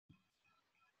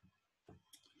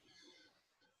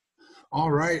All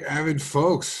right, AVID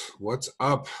folks, what's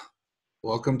up?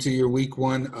 Welcome to your week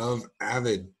one of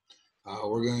AVID.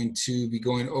 We're going to be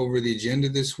going over the agenda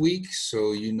this week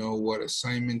so you know what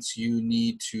assignments you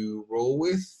need to roll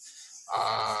with.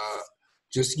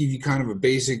 Just to give you kind of a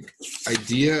basic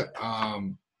idea,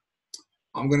 I'm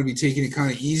going to be taking it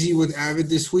kind of easy with AVID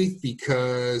this week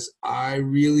because I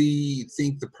really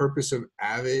think the purpose of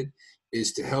AVID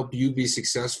is to help you be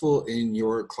successful in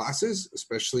your classes,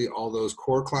 especially all those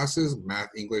core classes, math,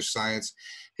 English, science,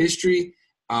 history,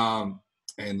 and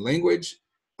language.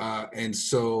 I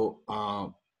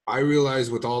realize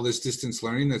with all this distance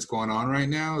learning that's going on right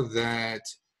now that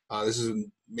this is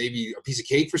maybe a piece of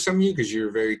cake for some of you because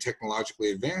you're very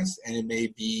technologically advanced, and it may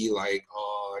be like,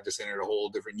 oh, I just entered a whole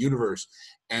different universe.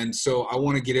 And so I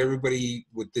want to get everybody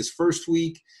with this first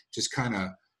week just kind of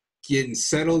getting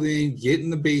settled in,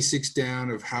 getting the basics down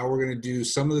of how we're going to do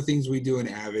some of the things we do in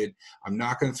AVID. I'm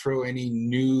not going to throw any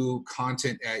new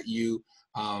content at you.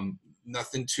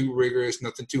 Nothing too rigorous,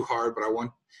 nothing too hard, but I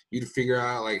want you to figure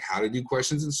out like how to do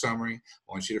questions and summary.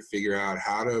 I want you to figure out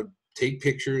how to take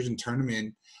pictures and turn them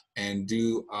in and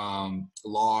do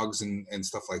logs and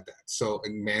stuff like that. So,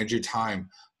 and manage your time.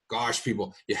 Gosh,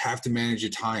 people, you have to manage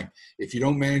your time. If you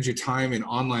don't manage your time in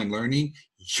online learning,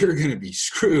 you're going to be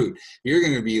screwed. You're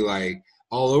going to be like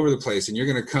all over the place, and you're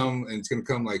going to come, and it's going to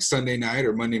come like Sunday night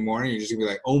or Monday morning. You're just going to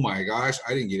be like, oh my gosh,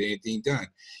 I didn't get anything done.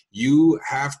 You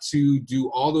have to do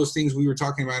all those things we were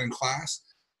talking about in class,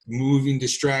 moving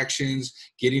distractions,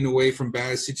 getting away from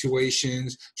bad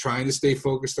situations, trying to stay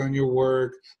focused on your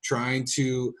work, trying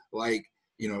to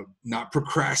not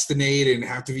procrastinate and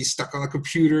have to be stuck on a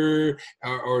computer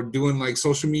or doing like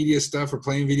social media stuff or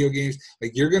playing video games.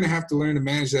 Like, you're going to have to learn to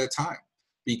manage that time,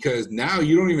 because now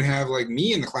you don't even have like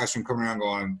me in the classroom coming around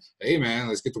going, hey man,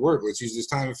 let's get to work. Let's use this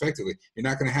time effectively. You're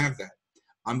not going to have that.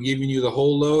 I'm giving you the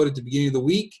whole load at the beginning of the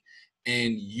week,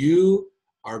 and you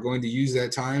are going to use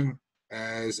that time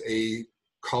as a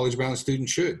college-bound student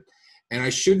should. And I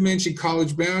should mention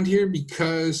college-bound here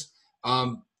because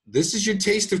this is your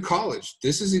taste of college.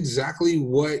 This is exactly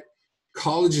what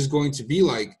college is going to be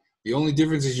like. The only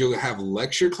difference is you'll have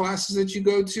lecture classes that you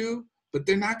go to, but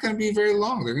they're not going to be very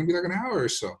long. They're going to be like an hour or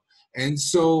so. And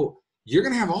so you're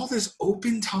going to have all this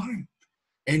open time.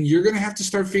 And you're going to have to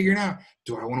start figuring out,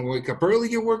 do I want to wake up early,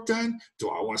 get work done? Do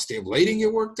I want to stay up late and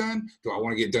get work done? Do I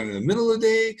want to get done in the middle of the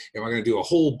day? Am I going to do a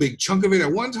whole big chunk of it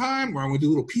at one time? Or am I going to do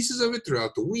little pieces of it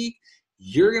throughout the week?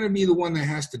 You're going to be the one that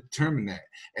has to determine that.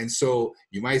 And so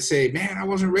you might say, man, I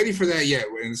wasn't ready for that yet.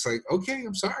 And it's like, okay,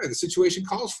 I'm sorry. The situation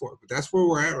calls for it. But that's where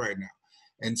we're at right now.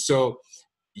 And so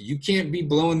you can't be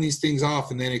blowing these things off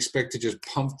and then expect to just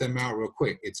pump them out real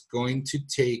quick. It's going to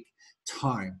take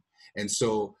time. And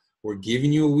so we're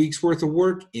giving you a week's worth of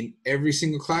work in every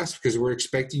single class because we're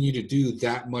expecting you to do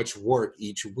that much work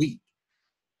each week.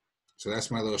 So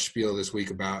that's my little spiel this week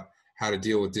about how to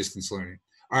deal with distance learning.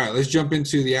 All right, let's jump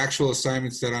into the actual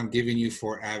assignments that I'm giving you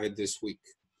for AVID this week.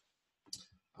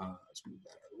 Let's move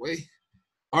that out of the way.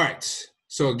 All right,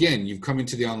 so again, you've come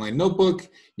into the online notebook.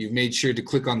 You've made sure to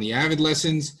click on the AVID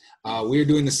lessons. We're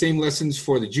doing the same lessons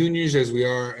for the juniors as we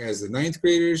are as the ninth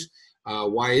graders.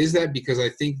 Why is that? Because I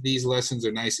think these lessons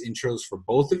are nice intros for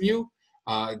both of you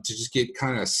to just get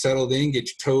kind of settled in, get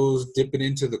your toes dipping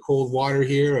into the cold water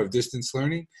here of distance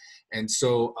learning. And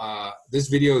so this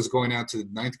video is going out to the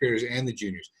ninth graders and the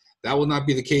juniors. That will not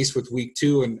be the case with week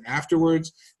 2 and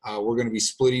afterwards. We're going to be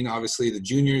splitting, obviously, the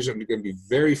juniors. I'm going to be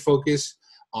very focused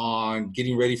on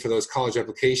getting ready for those college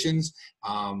applications.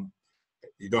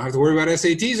 You don't have to worry about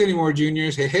SATs anymore,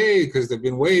 juniors. Hey, because they've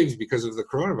been waived because of the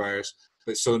coronavirus.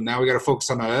 But so now we got to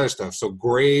focus on that other stuff. So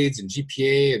grades and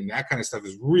GPA and that kind of stuff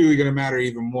is really going to matter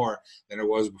even more than it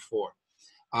was before.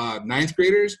 Ninth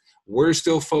graders, we're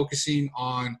still focusing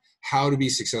on how to be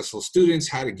successful students,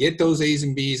 how to get those A's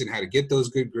and B's, and how to get those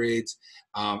good grades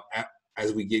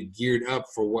as we get geared up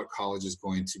for what college is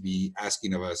going to be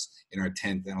asking of us in our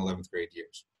 10th and 11th grade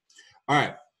years. All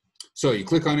right, so you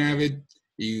click on AVID.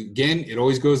 Again, it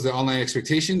always goes to online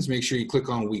expectations. Make sure you click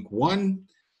on week 1.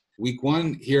 Week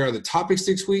 1, here are the topics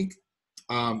this week.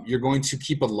 You're going to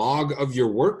keep a log of your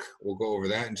work. We'll go over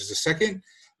that in just a second.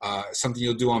 Something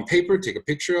you'll do on paper, take a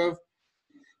picture of.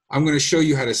 I'm going to show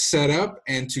you how to set up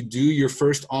and to do your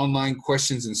first online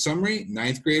questions and summary.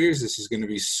 Ninth graders, this is going to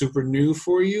be super new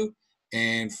for you.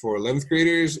 And for 11th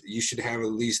graders, you should have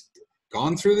at least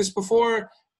gone through this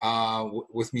before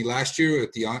with me last year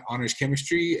at the honors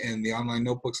chemistry and the online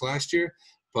notebooks last year.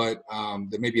 But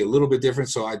they may be a little bit different.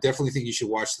 So I definitely think you should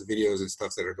watch the videos and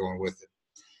stuff that are going with it.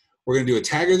 We're going to do a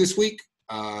tagger this week.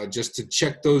 just to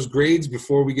check those grades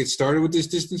before we get started with this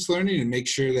distance learning and make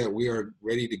sure that we are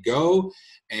ready to go,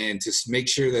 and to make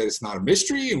sure that it's not a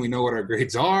mystery and we know what our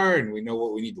grades are and we know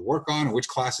what we need to work on and which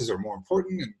classes are more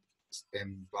important,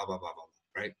 and blah, blah, blah,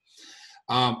 blah, right?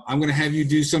 I'm going to have you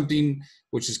do something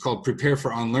which is called prepare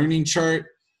for on-learning chart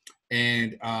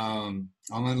and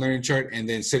online learning chart, and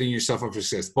then setting yourself up for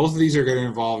success. Both of these are going to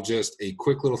involve just a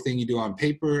quick little thing you do on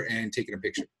paper and taking a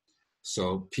picture.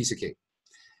 So piece of cake.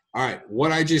 All right,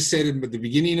 what I just said at the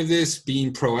beginning of this,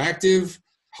 being proactive,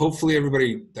 hopefully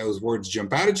everybody, those words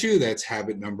jump out at you. That's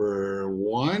habit number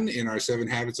 1 in our 7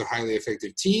 habits of highly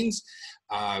effective teens.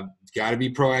 Got to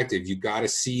be proactive. You got to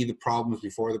see the problems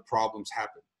before the problems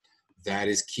happen. That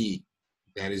is key.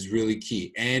 That is really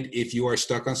key. And if you are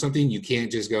stuck on something, you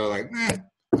can't just go like, I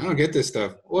don't get this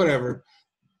stuff, whatever.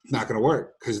 It's not going to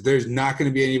work, because there's not going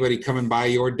to be anybody coming by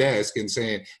your desk and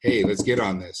saying, hey, let's get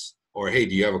on this. Or, hey,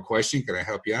 do you have a question? Can I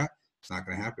help you out? It's not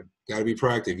going to happen. You got to be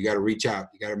proactive. You got to reach out.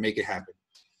 You got to make it happen.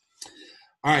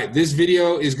 All right, this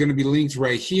video is going to be linked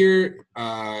right here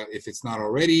if it's not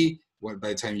already, by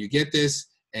the time you get this.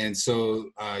 And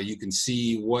so you can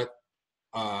see what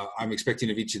I'm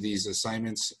expecting of each of these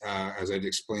assignments as I'd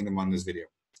explain them on this video.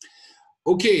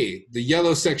 Okay, the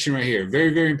yellow section right here,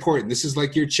 very, very important. This is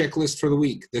like your checklist for the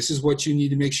week. This is what you need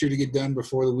to make sure to get done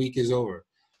before the week is over.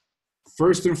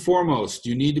 First and foremost,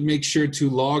 you need to make sure to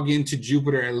log into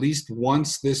Jupyter at least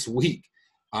once this week.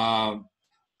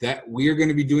 That we are going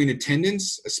to be doing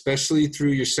attendance, especially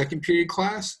through your second period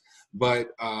class, but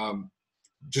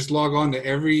just log on to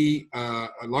Jupyter,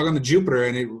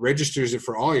 and it registers it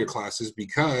for all your classes,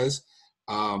 because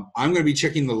I'm going to be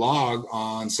checking the log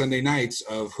on Sunday nights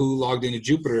of who logged into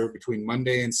Jupyter between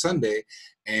Monday and Sunday,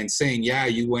 and saying, yeah,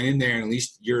 you went in there and at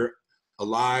least you're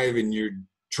alive and you're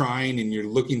trying and you're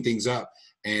looking things up,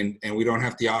 and we don't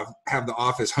have to have the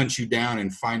office hunt you down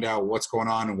and find out what's going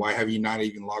on and why have you not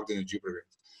even logged into Jupyter.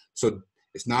 So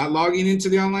it's not logging into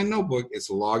the online notebook, it's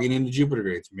logging into Jupyter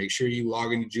grades. Make sure you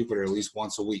log into Jupyter at least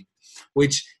once a week,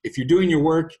 which if you're doing your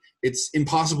work, it's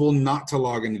impossible not to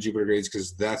log into Jupyter grades,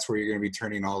 because that's where you're going to be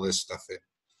turning all this stuff in.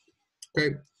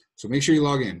 Okay, so make sure you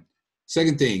log in.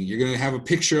 Second thing, you're going to have a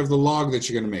picture of the log that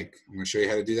you're going to make. I'm going to show you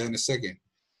how to do that in a second.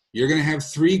 You're going to have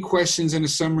 3 questions and a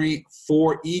summary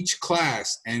for each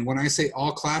class. And when I say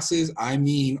all classes, I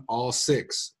mean all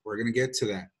 6. We're going to get to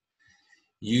that.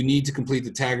 You need to complete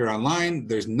the tagger online.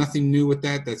 There's nothing new with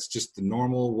that. That's just the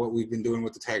normal, what we've been doing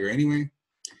with the tagger anyway.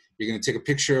 You're going to take a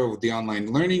picture of the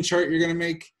online learning chart you're going to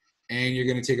make, and you're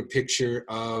going to take a picture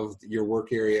of your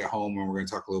work area at home, and we're going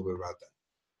to talk a little bit about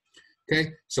that.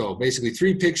 Okay, so basically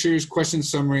 3 pictures, question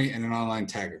summary, and an online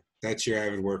tagger. That's your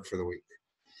AVID work for the week.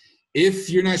 If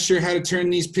you're not sure how to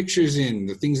turn these pictures in,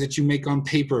 the things that you make on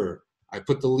paper, I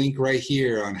put the link right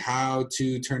here on how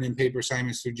to turn in paper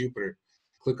assignments through Jupyter.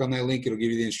 Click on that link, it'll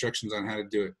give you the instructions on how to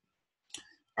do it.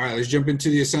 All right, let's jump into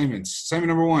the assignments. Assignment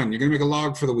number 1, you're gonna make a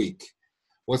log for the week.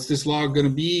 What's this log gonna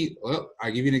be? Well, I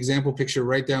give you an example picture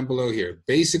right down below here.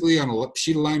 Basically, on a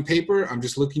sheet of lined paper, I'm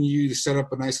just looking you to set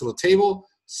up a nice little table,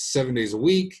 7 days a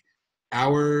week,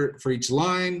 hour for each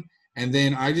line, and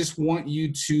then I just want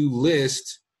you to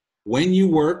list when you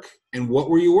work and what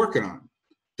were you working on.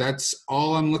 That's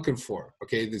all I'm looking for,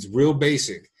 okay? It's real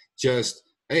basic. Just,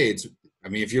 hey, I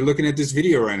mean, if you're looking at this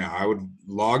video right now, I would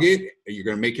log it. You're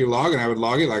going to make your log, and I would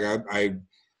log it like I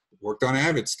worked on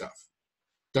AVID stuff.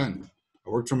 Done. I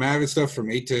worked from AVID stuff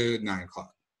from 8 to 9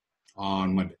 o'clock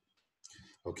on Monday.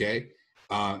 Okay?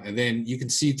 And then you can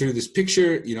see through this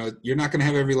picture, you know, you're not going to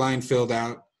have every line filled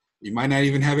out. You might not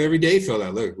even have every day filled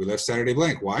out. Look, we left Saturday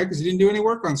blank. Why? Because you didn't do any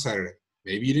work on Saturday.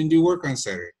 Maybe you didn't do work on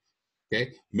Saturday.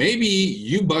 Okay, maybe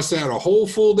you bust out a whole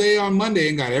full day on Monday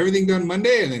and got everything done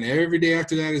Monday, and then every day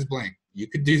after that is blank. You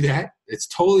could do that. It's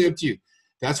totally up to you.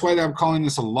 That's why I'm calling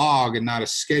this a log and not a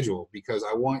schedule, because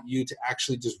I want you to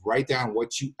actually just write down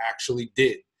what you actually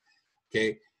did.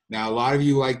 Okay, now a lot of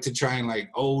you like to try and like,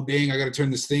 oh, dang, I got to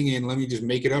turn this thing in. Let me just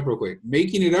make it up real quick.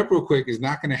 Making it up real quick is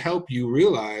not going to help you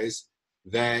realize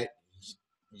that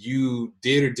you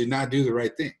did or did not do the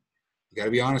right thing. You got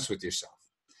to be honest with yourself.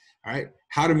 All right,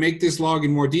 how to make this log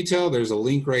in more detail, there's a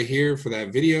link right here for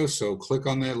that video, so click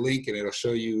on that link and it'll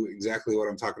show you exactly what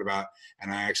I'm talking about,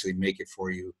 and I actually make it for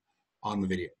you on the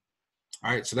video. All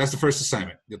right, so that's the first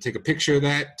assignment. You'll take a picture of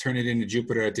that, turn it into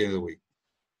Jupyter at the end of the week.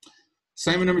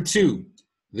 Assignment number 2,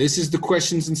 this is the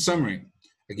questions and summary.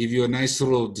 I give you a nice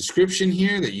little description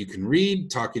here that you can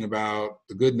read, talking about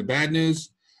the good and the bad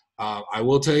news. I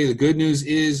will tell you the good news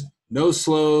is no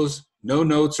slows, no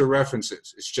notes or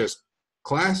references. It's just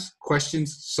class,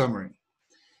 questions, summary.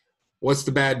 What's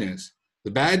the bad news?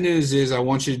 The bad news is I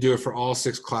want you to do it for all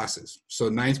 6 classes. So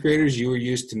ninth graders, you were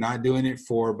used to not doing it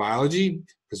for biology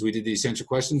because we did the essential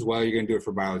questions. Well, you're going to do it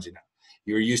for biology now.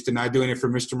 You were used to not doing it for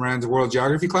Mr. Moran's world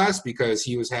geography class because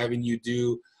he was having you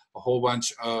do a whole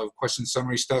bunch of question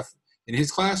summary stuff in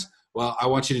his class. Well, I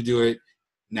want you to do it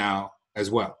now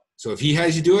as well. So if he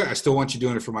has you do it, I still want you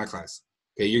doing it for my class.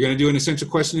 Okay, you're going to do an essential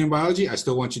question in biology. I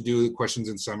still want you to do the questions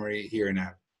in summary here and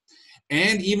now.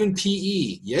 And even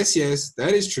PE. Yes, yes,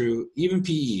 that is true. Even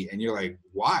PE. And you're like,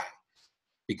 why?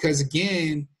 Because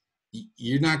again,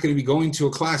 you're not going to be going to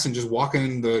a class and just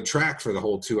walking the track for the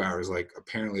whole 2 hours, like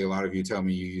apparently a lot of you tell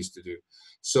me you used to do.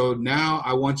 So now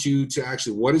I want you to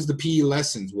actually, what is the PE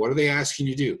lessons? What are they asking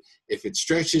you to do? If it's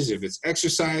stretches, if it's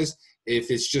exercise, if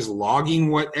it's just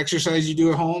logging what exercise you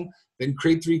do at home, then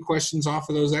create 3 questions off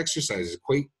of those exercises.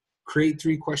 Create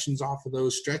 3 questions off of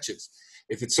those stretches.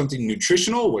 If it's something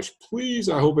nutritional, which please,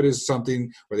 I hope it is something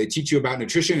where they teach you about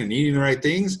nutrition and eating the right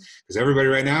things, because everybody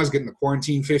right now is getting the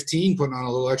quarantine 15, putting on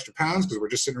a little extra pounds because we're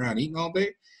just sitting around eating all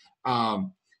day.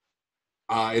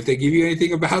 If they give you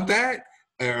anything about that,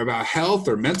 or about health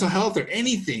or mental health or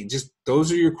anything, just those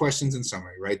are your questions in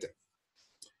summary right there.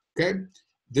 Okay?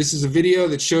 This is a video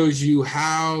that shows you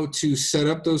how to set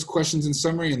up those questions in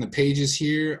summary, and the page is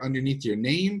here underneath your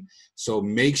name. So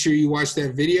make sure you watch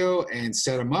that video and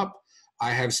set them up.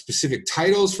 I have specific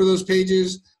titles for those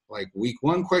pages, like week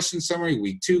 1 question summary,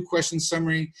 week 2 question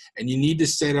summary, and you need to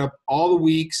set up all the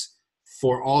weeks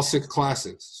for all 6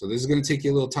 classes. So this is going to take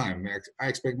you a little time. I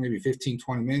expect maybe 15,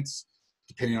 20 minutes,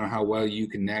 depending on how well you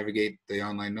can navigate the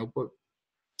online notebook.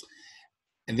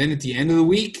 And then at the end of the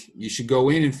week, you should go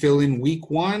in and fill in week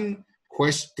 1,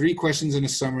 3 questions and a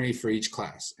summary for each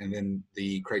class. And then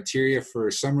the criteria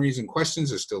for summaries and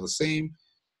questions are still the same.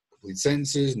 Complete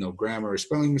sentences, no grammar or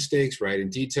spelling mistakes, write in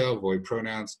detail, avoid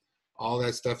pronouns. All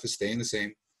that stuff is staying the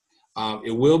same.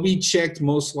 It will be checked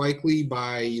most likely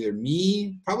by either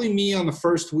me, probably me on the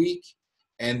first week,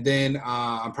 and then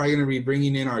I'm probably going to be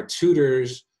bringing in our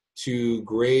tutors to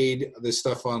grade this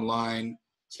stuff online,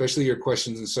 especially your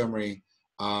questions and summary,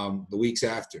 the weeks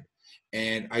after.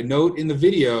 And I note in the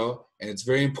video, and it's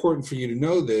very important for you to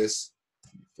know this,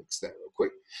 let me fix that real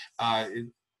quick,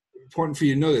 important for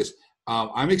you to know this,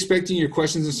 I'm expecting your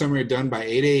questions and summary done by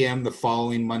 8 a.m. the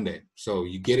following Monday. So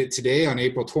you get it today on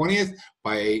April 20th.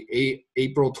 By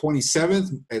April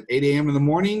 27th at 8 a.m. in the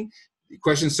morning, the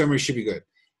question summary should be good.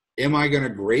 Am I going to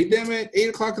grade them at 8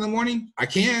 o'clock in the morning? I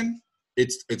can.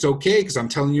 It's okay because I'm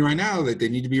telling you right now that they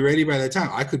need to be ready by that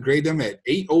time. I could grade them at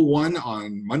 8:01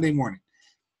 on Monday morning.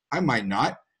 I might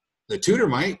not. The tutor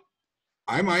might.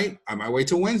 I might wait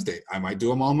till Wednesday. I might do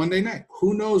them all Monday night.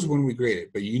 Who knows when we grade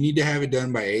it, but you need to have it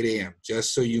done by 8 a.m.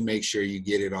 just so you make sure you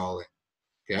get it all in.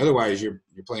 Okay, otherwise you're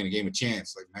playing a game of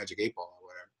chance like Magic 8 Ball or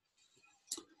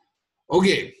whatever.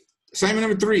 Okay, assignment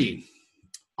number 3,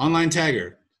 online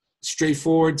tagger.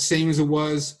 Straightforward, same as it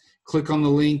was. Click on the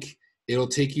link. It'll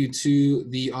take you to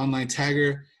the online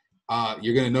tagger.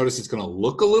 You're going to notice it's going to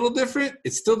look a little different.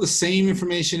 It's still the same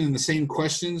information and the same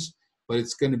questions, but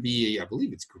it's going to be, I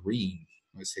believe it's green.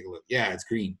 Let's take a look. Yeah, it's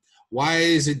green. Why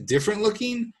is it different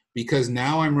looking? Because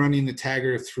now I'm running the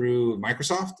tagger through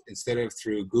Microsoft instead of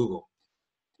through Google.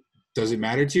 Does it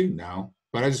matter to you? No,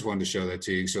 but I just wanted to show that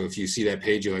to you. So if you see that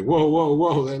page, you're like, whoa, whoa,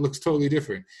 whoa, that looks totally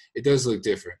different. It does look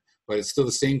different, but it's still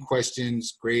the same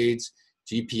questions, grades,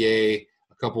 GPA,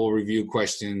 a couple of review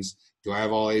questions. Do I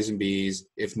have all A's and B's?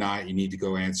 If not, you need to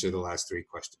go answer the last 3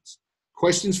 questions.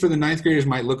 Questions for the 9th graders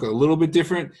might look a little bit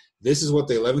different. This is what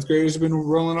the 11th graders have been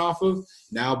rolling off of.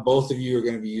 Now both of you are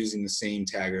going to be using the same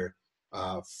tagger.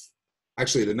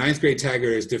 Actually, the 9th grade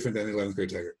tagger is different than the 11th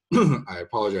grade tagger. I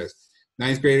apologize.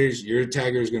 9th graders, your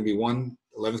tagger is going to be one.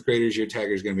 11th graders, your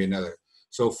tagger is going to be another.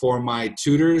 So for my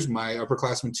tutors, my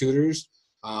upperclassmen tutors,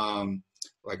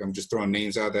 like I'm just throwing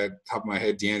names out at the top of my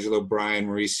head, D'Angelo, Brian,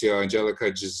 Mauricio,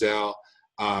 Angelica, Giselle,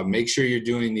 make sure you're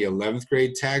doing the 11th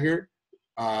grade tagger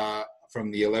from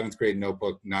the 11th grade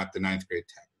notebook, not the 9th grade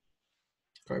tagger.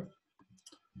 Okay.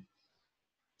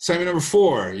 Assignment number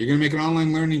 4, you're going to make an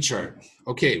online learning chart.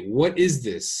 Okay, what is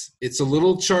this? It's a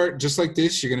little chart just like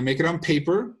this. You're going to make it on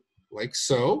paper, like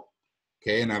so.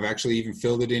 Okay, and I've actually even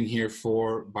filled it in here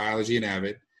for biology and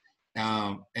AVID.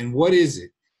 And what is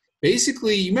it?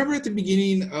 Basically, you remember at the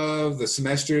beginning of the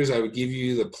semesters, I would give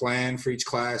you the plan for each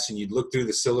class, and you'd look through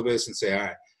the syllabus and say, all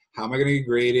right, how am I going to get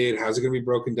graded? How's it going to be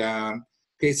broken down?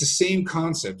 Okay, it's the same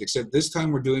concept, except this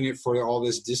time we're doing it for all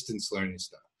this distance learning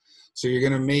stuff. So you're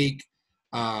going to make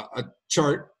a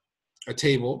chart, a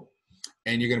table,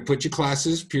 and you're going to put your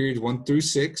classes, periods 1 through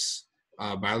 6,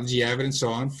 biology, AVID, and so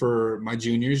on. For my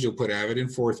juniors, you'll put AVID in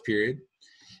 4th period.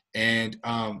 And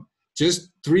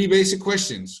Just 3 basic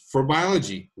questions for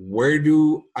biology. Where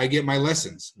do I get my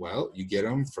lessons? Well, you get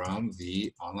them from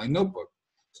the online notebook.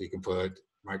 So you can put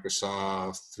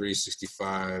Microsoft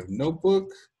 365 notebook.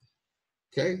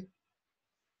 Okay,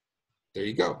 there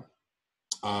you go.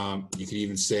 You could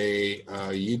even say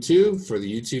YouTube for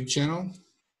the YouTube channel.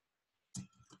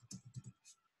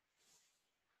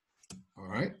 All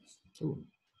right. Ooh.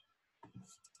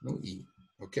 No E.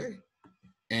 Okay.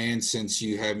 And since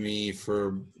you have me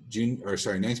for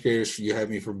ninth graders, you have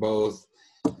me for both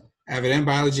AVID and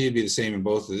biology, it'd be the same in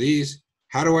both of these.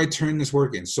 How do I turn this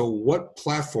work in? So what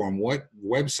platform, what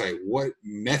website, what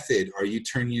method are you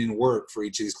turning in work for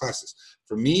each of these classes?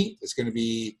 For me, it's going to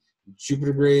be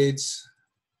Jupyter Grades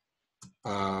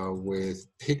with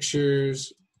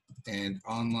pictures and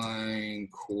online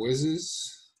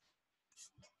quizzes.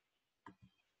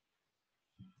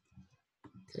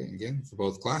 Okay, again, for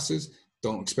both classes.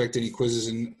 Don't expect any quizzes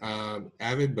in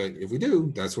AVID, but if we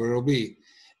do, that's where it'll be.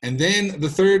 And then the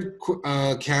third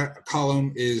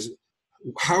column is,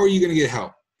 how are you going to get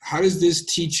help? How is this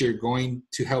teacher going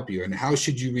to help you? And how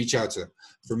should you reach out to them?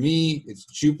 For me, it's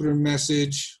Jupyter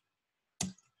message,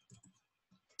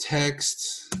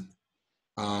 text.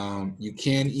 You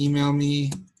can email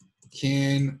me,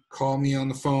 can call me on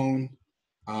the phone.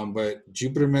 But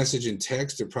Jupyter message and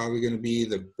text are probably going to be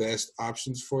the best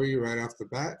options for you right off the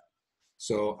bat.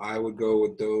 So I would go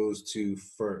with those 2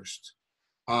 first.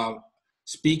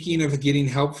 Speaking of getting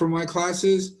help for my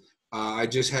classes, I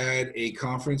just had a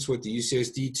conference with the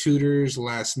UCSD tutors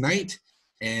last night,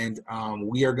 and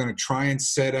we are going to try and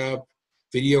set up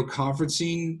video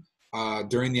conferencing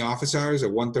during the office hours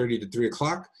at 1:30 to 3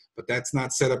 o'clock. But that's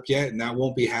not set up yet, and that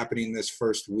won't be happening this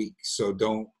first week. So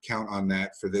don't count on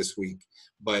that for this week.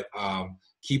 But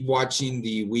keep watching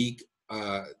the week,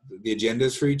 the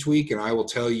agendas for each week, and I will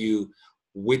tell you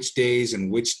which days and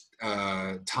which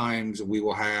times we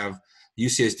will have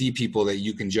UCSD people that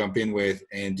you can jump in with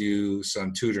and do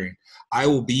some tutoring. I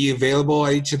will be available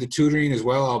at each of the tutoring as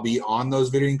well. I'll be on those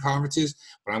video conferences,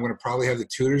 but I'm going to probably have the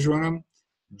tutors run them.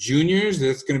 Juniors,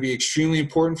 that's going to be extremely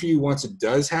important for you once it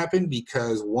does happen,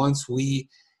 because once we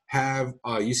have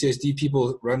UCSD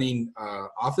people running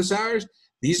office hours,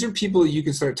 these are people that you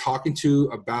can start talking to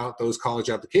about those college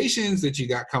applications that you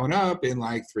got coming up in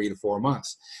like 3 to 4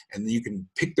 months. And you can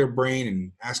pick their brain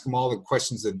and ask them all the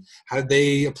questions that, how did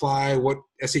they apply, what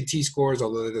SAT scores,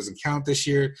 although that doesn't count this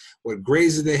year, what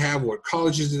grades did they have, what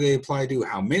colleges did they apply to,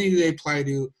 how many did they apply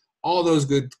to, all those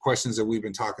good questions that we've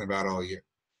been talking about all year.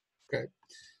 Okay.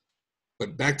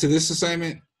 But back to this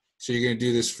assignment. So you're going to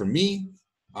do this for me.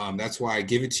 That's why I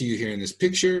give it to you here in this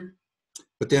picture.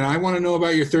 But then I want to know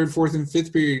about your 3rd, 4th, and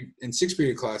 5th period and 6th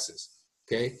period classes.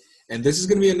 Okay. And this is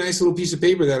going to be a nice little piece of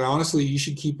paper that honestly you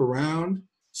should keep around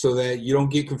so that you don't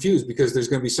get confused, because there's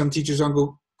going to be some teachers on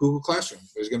Google Classroom.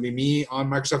 There's going to be me on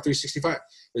Microsoft 365.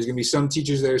 There's going to be some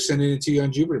teachers that are sending it to you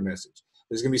on Jupyter Message.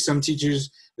 There's going to be some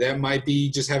teachers that might be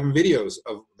just having videos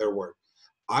of their work.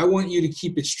 I want you to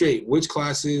keep it straight. Which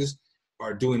classes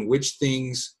are doing which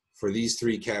things for these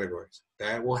 3 categories.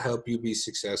 That will help you be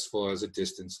successful as a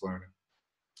distance learner.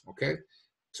 Okay?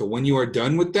 So when you are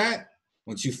done with that,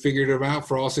 once you figured it out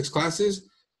for all 6 classes,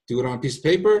 do it on a piece of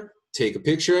paper, take a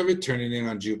picture of it, turn it in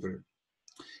on Jupyter.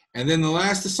 And then the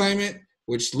last assignment,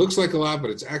 which looks like a lot, but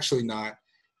it's actually not,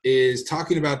 is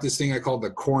talking about this thing I call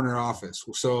the corner office.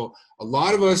 So a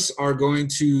lot of us are going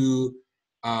to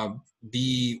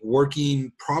be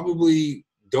working, probably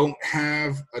don't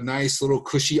have a nice little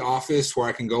cushy office where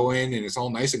I can go in and it's all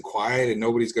nice and quiet and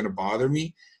nobody's going to bother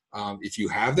me. If you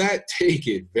have that, take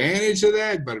advantage of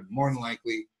that, but more than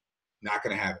likely not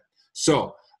going to have it.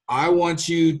 So I want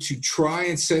you to try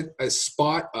and set a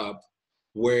spot up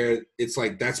where it's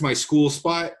like, that's my school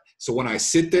spot. So when I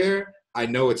sit there, I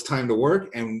know it's time to work.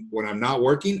 And when I'm not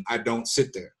working, I don't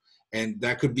sit there. And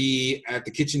that could be at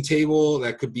the kitchen table.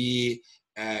 That could be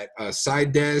at a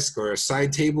side desk or a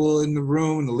side table in the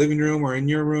room, in the living room or in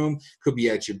your room. Could be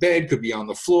at your bed, could be on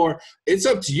the floor. It's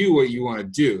up to you what you want to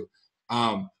do.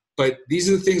 But these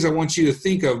are the things I want you to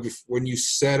think of when you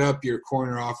set up your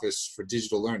corner office for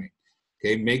digital learning.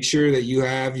 Okay, make sure that you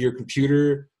have your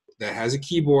computer that has a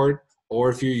keyboard, or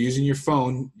if you're using your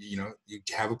phone, you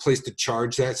have a place to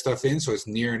charge that stuff in so it's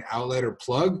near an outlet or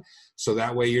plug. So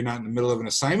that way you're not in the middle of an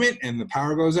assignment and the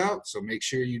power goes out. So make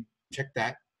sure you check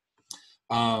that.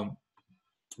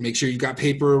 Make sure you got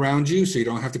paper around you so you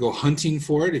don't have to go hunting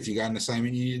for it if you got an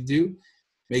assignment you need to do.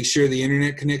 Make sure the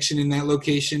internet connection in that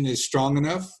location is strong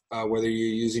enough, whether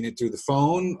you're using it through the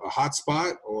phone, a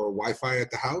hotspot, or Wi-Fi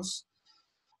at the house.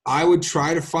 I would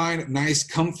try to find a nice,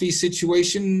 comfy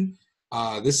situation.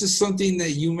 This is something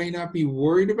that you may not be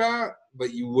worried about,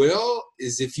 but you will,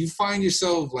 is if you find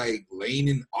yourself like laying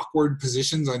in awkward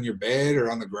positions on your bed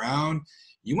or on the ground,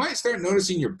 you might start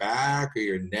noticing your back or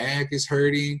your neck is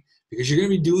hurting because you're going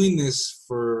to be doing this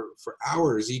for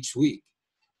hours each week.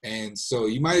 And so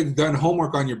you might have done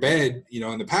homework on your bed, you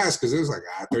know, in the past because it was like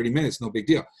 30 minutes, no big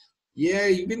deal. Yeah,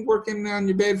 you've been working on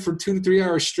your bed for 2 to 3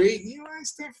 hours straight. You might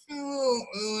start feeling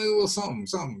a little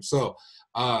something. So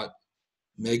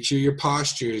make sure your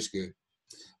posture is good.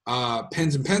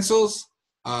 Pens and pencils.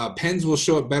 Pens will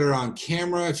show up better on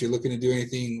camera if you're looking to do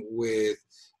anything with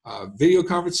video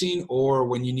conferencing, or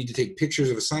when you need to take pictures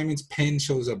of assignments, pen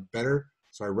shows up better.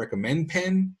 So I recommend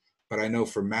pen, but I know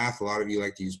for math, a lot of you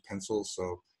like to use pencils,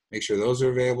 so make sure those are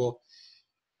available.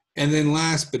 And then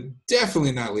last, but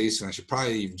definitely not least, and I should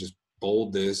probably even just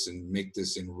bold this and make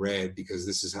this in red because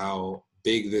this is how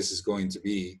big this is going to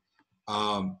be.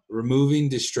 Removing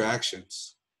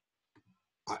distractions.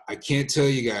 I can't tell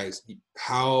you guys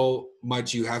how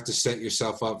much you have to set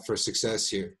yourself up for success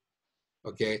here,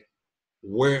 okay?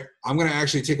 Where I'm gonna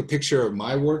actually take a picture of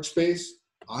my workspace.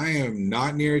 I am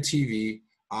not near a TV.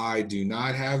 I do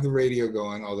not have the radio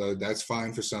going, although that's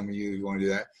fine for some of you if you wanna do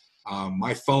that.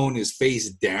 My phone is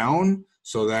face down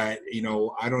so that, you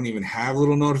know, I don't even have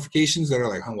little notifications that are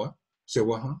like, huh, what? Say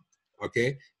what, huh?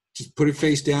 Okay, just put it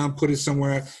face down, put it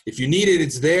somewhere. If you need it,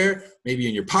 it's there, maybe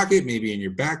in your pocket, maybe in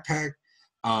your backpack.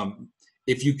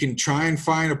 If you can try and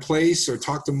find a place or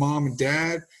talk to mom and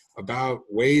dad about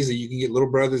ways that you can get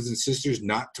little brothers and sisters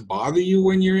not to bother you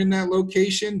when you're in that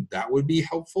location, that would be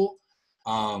helpful.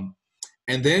 And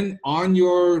then on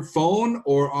your phone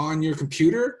or on your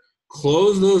computer,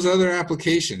 close those other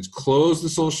applications, close the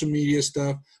social media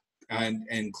stuff,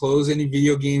 and close any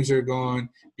video games that are going,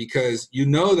 because you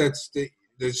know that's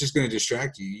just going to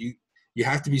distract you. You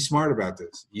have to be smart about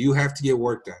this. You have to get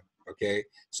work done, okay?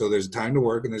 So there's a time to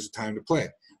work and there's a time to play.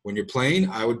 When you're playing,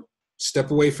 I would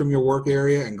step away from your work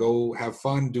area and go have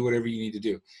fun, do whatever you need to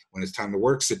do. When it's time to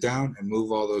work, sit down and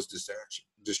move all those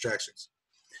distractions,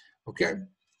 okay?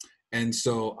 And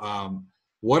so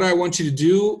what I want you to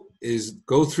do is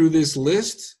go through this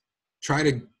list, try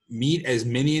to meet as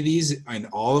many of these and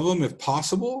all of them if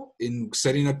possible in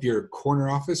setting up your corner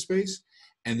office space.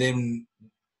 And then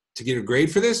to get a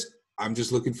grade for this, I'm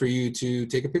just looking for you to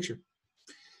take a picture.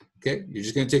 Okay, you're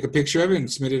just going to take a picture of it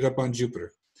and submit it up on Jupyter.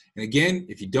 And again,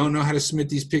 if you don't know how to submit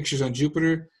these pictures on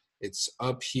Jupyter, it's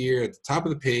up here at the top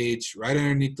of the page, right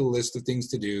underneath the list of things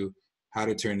to do, how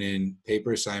to turn in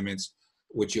paper assignments,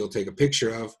 which you'll take a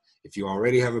picture of. If you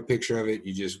already have a picture of it,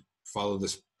 you just follow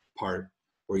this part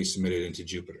where you submit it into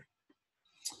Jupyter.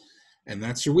 And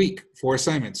that's your week. 4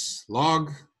 assignments: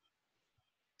 log,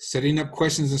 setting up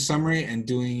questions and summary and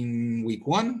doing week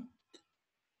 1,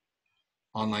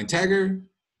 online tagger,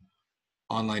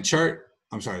 online chart.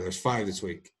 I'm sorry, there's 5 this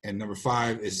week. And number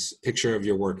 5 is picture of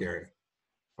your work area.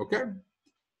 Okay?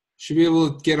 Should be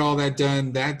able to get all that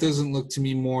done. That doesn't look to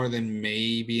me more than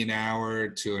maybe an hour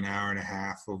to an hour and a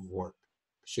half of work.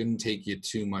 Shouldn't take you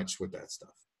too much with that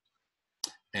stuff.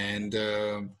 And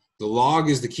the log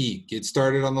is the key. Get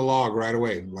started on the log right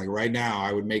away. Like right now,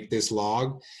 I would make this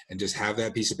log and just have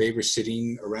that piece of paper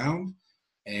sitting around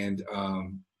and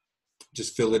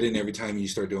just fill it in every time you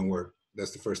start doing work.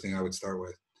 That's the first thing I would start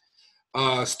with.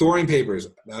 Storing papers.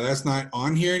 Now that's not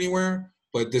on here anywhere,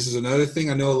 but this is another thing.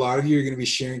 I know a lot of you are going to be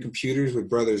sharing computers with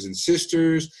brothers and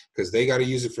sisters because they got to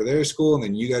use it for their school and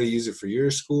then you got to use it for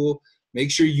your school.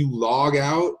 Make sure you log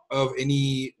out of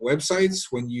any websites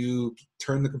when you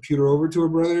turn the computer over to a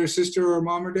brother or sister or a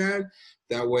mom or dad.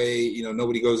 That way, you know,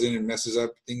 nobody goes in and messes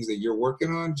up things that you're working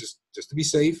on, just to be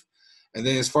safe. And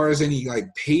then as far as any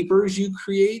like papers you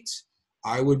create,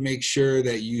 I would make sure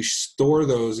that you store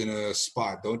those in a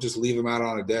spot. Don't just leave them out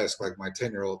on a desk like my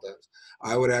 10-year-old does.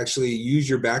 I would actually use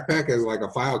your backpack as like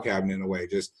a file cabinet in a way.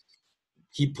 Just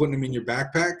keep putting them in your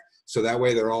backpack so that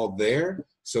way they're all there.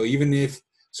 So even if,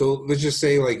 so let's just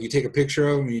say like you take a picture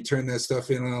of them and you turn that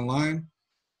stuff in online,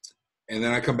 and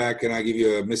then I come back and I give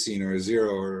you a missing or a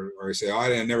 0 or say, oh,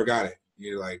 I never got it.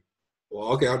 You're like, well,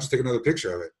 okay, I'll just take another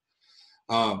picture of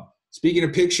it. Speaking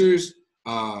of pictures,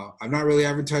 I'm not really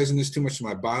advertising this too much to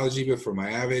my biology, but for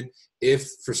my AVID, if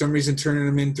for some reason turning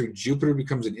them in through Jupyter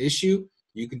becomes an issue,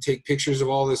 you can take pictures of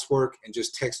all this work and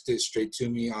just text it straight to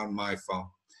me on my phone.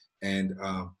 And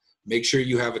make sure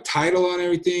you have a title on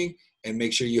everything and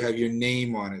make sure you have your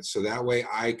name on it. So that way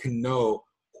I can know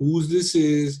whose this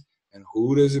is and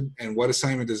who does it and what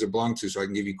assignment does it belong to, so I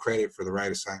can give you credit for the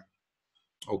right assignment.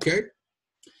 Okay?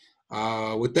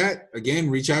 With that,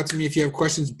 again, reach out to me if you have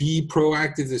questions. Be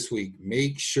proactive this week.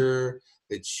 Make sure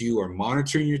that you are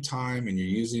monitoring your time and you're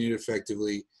using it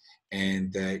effectively,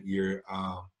 and that you're,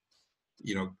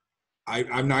 you know,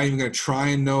 I'm not even going to try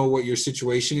and know what your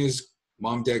situation is.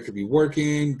 Mom, dad could be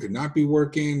working, could not be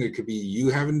working. There could be you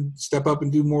having to step up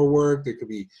and do more work. There could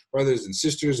be brothers and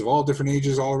sisters of all different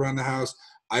ages all around the house.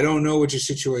 I don't know what your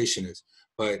situation is,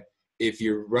 but if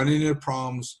you're running into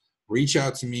problems, reach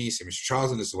out to me. Say, Mr.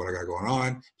 Charles, and this is what I got going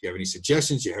on. Do you have any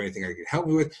suggestions? Do you have anything I can help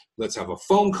me with? Let's have a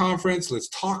phone conference. Let's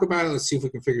talk about it. Let's see if we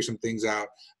can figure some things out,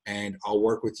 and I'll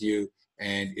work with you.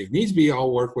 And if needs be,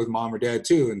 I'll work with mom or dad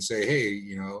too and say, hey,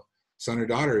 you know, son or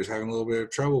daughter is having a little bit of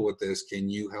trouble with this. Can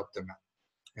you help them out?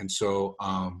 And so,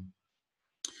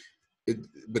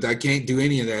 but I can't do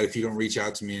any of that if you don't reach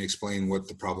out to me and explain what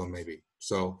the problem may be.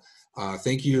 So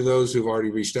thank you to those who've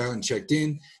already reached out and checked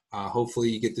in. Hopefully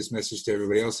you get this message to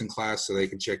everybody else in class so they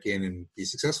can check in and be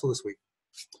successful this week.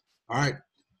 All right.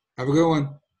 Have a good one.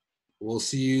 We'll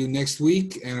see you next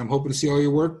week, and I'm hoping to see all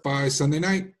your work by Sunday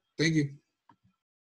night. Thank you.